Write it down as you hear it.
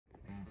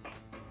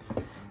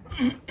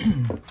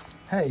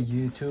Hey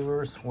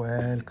YouTubers,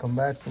 welcome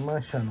back to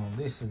my channel.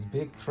 This is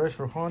Big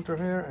Treasure Hunter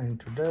here, and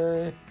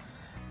today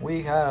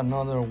we had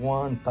another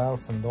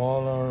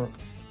 $1,000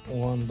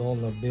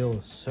 $1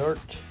 bill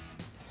search.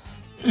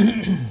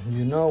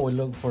 You know, we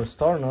look for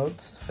star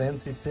notes,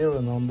 fancy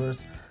serial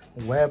numbers,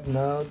 web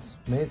notes,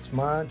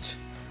 mismatch,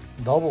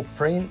 double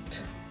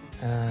print,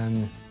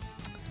 and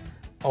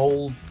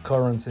old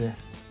currency.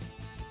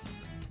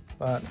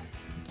 But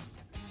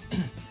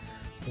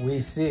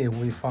we see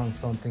we found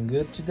something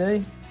good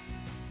today.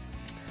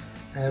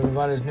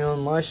 Everybody's new on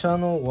my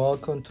channel,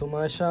 welcome to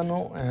my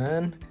channel.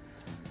 And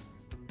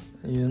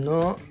you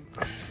know,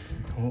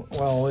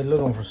 well, we're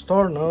looking for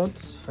star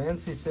notes,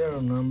 fancy serial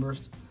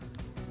numbers,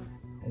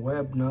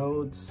 web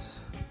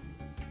notes,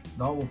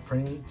 double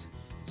print,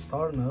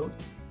 star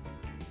notes.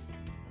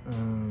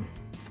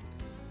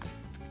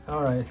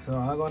 All right, so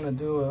I'm gonna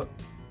do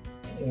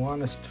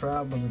one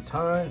strap at a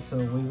time. So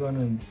we're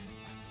gonna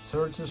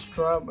search the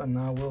strap, and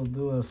I will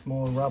do a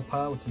small wrap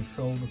out to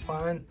show the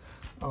find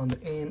on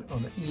the end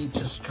of each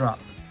strap.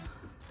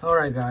 All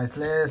right guys,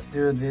 let's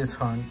do this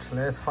hunt.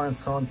 Let's find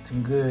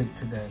something good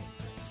today.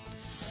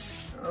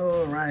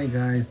 All right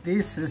guys,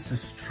 this is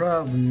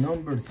strap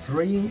number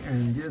 3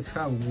 and just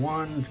have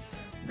one.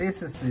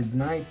 This is a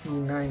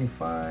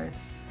 1995,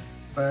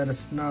 but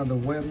it's not the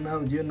web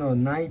note. You know,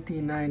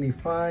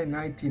 1995,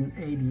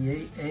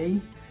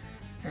 1988A,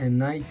 and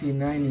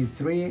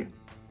 1993.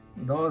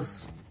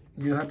 Those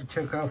you have to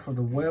check out for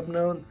the web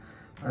note.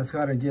 That's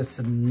got just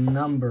a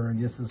number,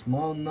 just a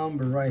small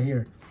number right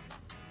here.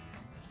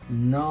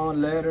 No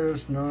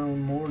letters, no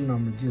more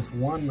number, just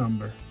one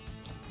number.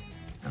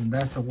 And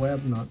that's a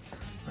web note.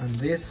 And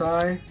this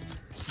side,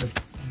 the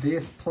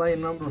display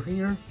number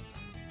here,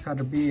 got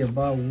to be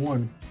about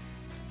 1.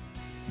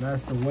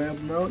 That's the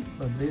web note,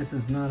 but this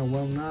is not a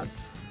web note.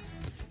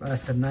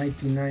 That's a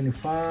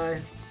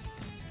 1995.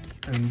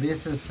 And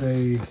this is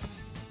a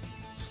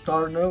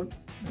star note.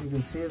 You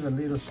can see the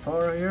little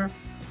star here,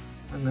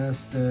 and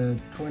that's the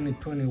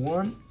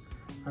 2021.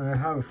 And I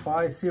have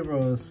 5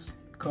 zeros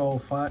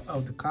called 5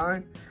 of the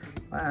kind.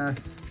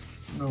 That's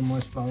not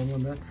much problem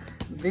with that.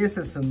 This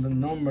is in the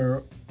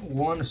number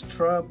 1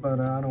 strap,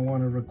 but I don't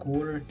want to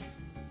record it.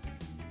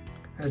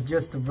 It's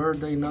just a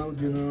birthday note,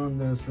 you know.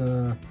 There's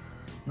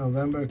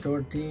November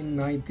 13,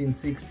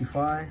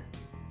 1965.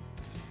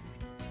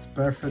 It's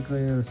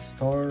perfectly a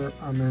star.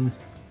 I mean,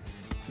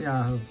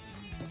 yeah,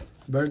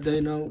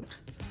 birthday note.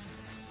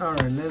 All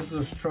right, let's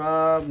do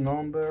strap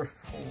number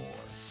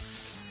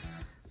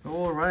 4.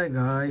 All right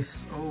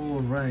guys, all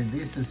right,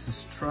 this is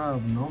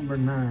strap number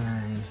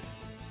 9.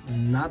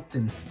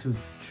 Nothing to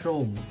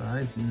show,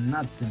 guys,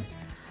 nothing.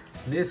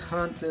 This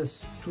hunt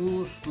is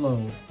too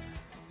slow.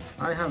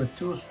 I have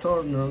 2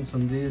 star notes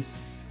on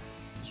this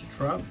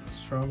strap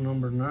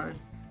number 9.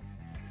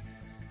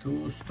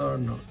 2 star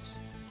notes.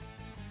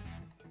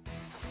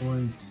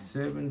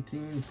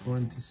 2017,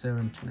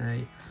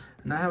 2017A.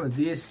 And I have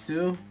these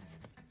 2.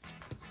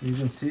 You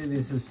can see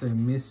this is a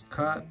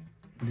miscut.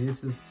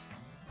 This is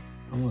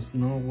almost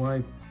no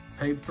white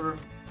paper,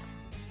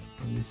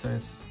 and this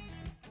is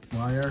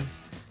wire.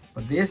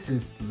 But this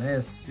is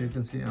less. You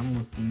can see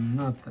almost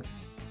nothing.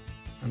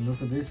 And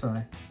look at this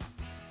side.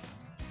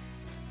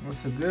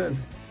 That's a good.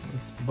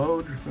 It's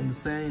both from the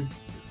same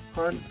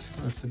hunt.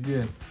 That's a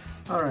good.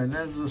 All right,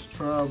 let's do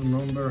strap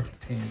number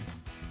 10.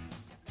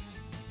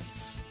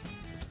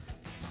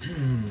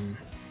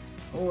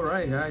 All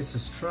right guys,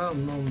 strap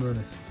number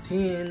 10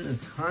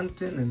 is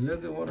hunting, and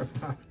look at what I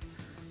found.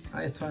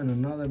 I found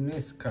another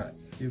miscut.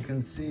 You can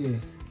see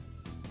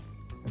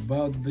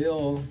about the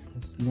bill.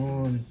 It's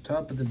not on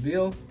top of the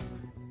bill.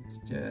 It's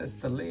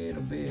just a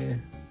little bit.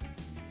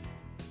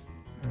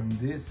 And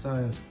this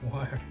side is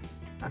wire.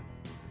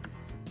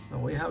 So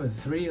we have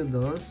 3 of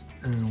those,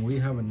 and we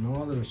have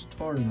another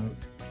star note.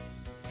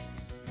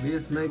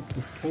 This makes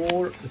the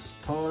 4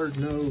 star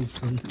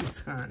notes on this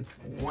hunt.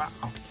 Wow.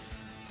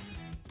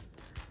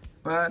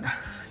 But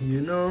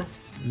you know,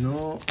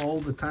 not all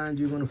the time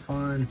you're gonna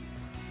find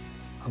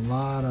a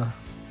lot of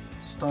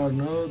star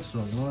notes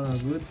or a lot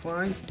of good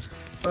finds.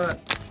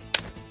 But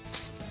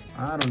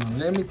I don't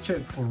know, let me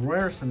check for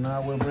rares, and I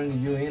will bring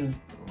you in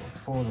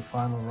for the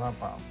final wrap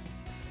up.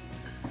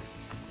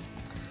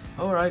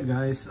 All right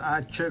guys,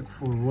 I checked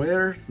for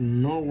rare.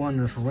 No one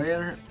is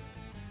rare.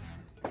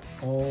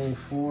 All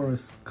 4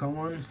 is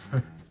common.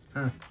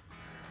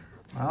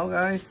 Well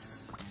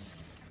guys,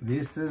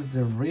 this is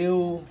the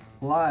real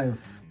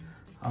life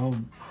of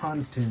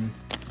hunting.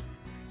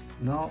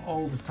 Not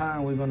all the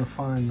time we're gonna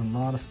find a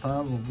lot of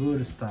stuff or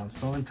good stuff.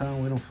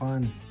 Sometimes we don't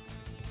find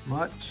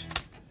much.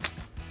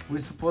 We're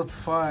supposed to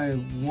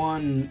find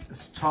 1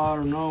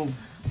 star note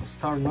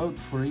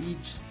for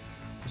each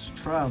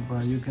strap,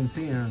 but you can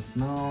see it's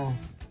not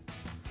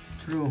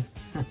true.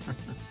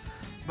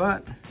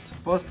 But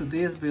supposed to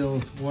these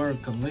bills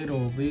work a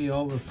little bit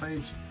over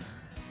face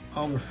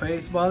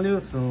value,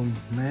 so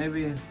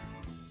maybe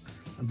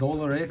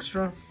 $1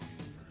 extra.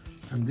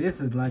 And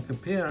this is like a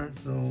pair,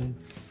 so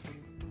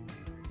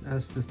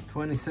that's the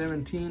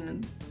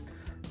 2017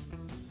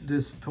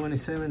 this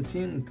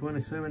 2017 and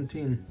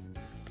 2017.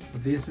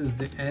 This is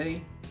the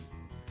A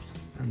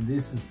and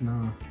this is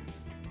not.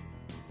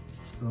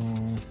 So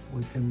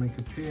we can make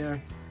a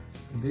pair.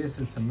 This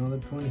is another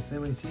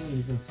 2017.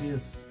 You can see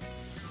it's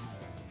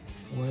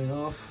way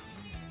off.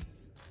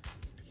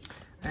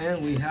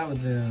 And we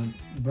have the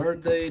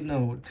birthday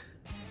note.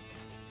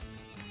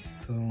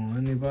 So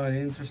anybody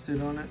interested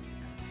on it,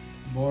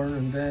 born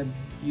in that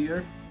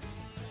year,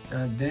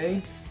 that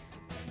day,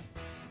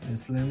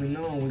 just let me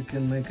know. We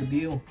can make a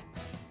deal.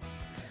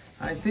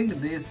 I think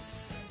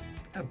this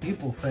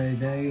people say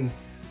they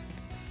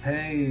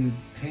pay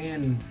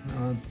 $10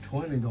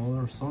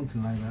 $20,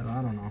 something like that.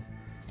 I don't know.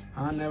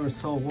 I never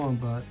saw one,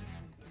 but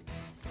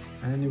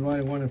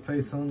anybody want to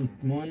pay some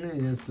money,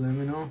 just let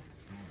me know.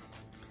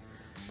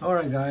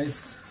 Alright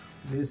guys,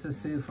 this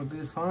is it for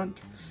this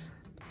hunt.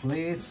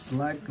 Please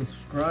like and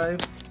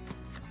subscribe.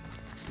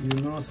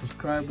 You know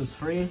subscribe is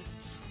free.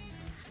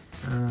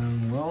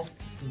 And well,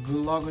 good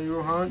luck on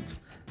your hunt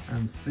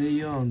and see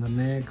you on the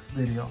next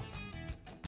video.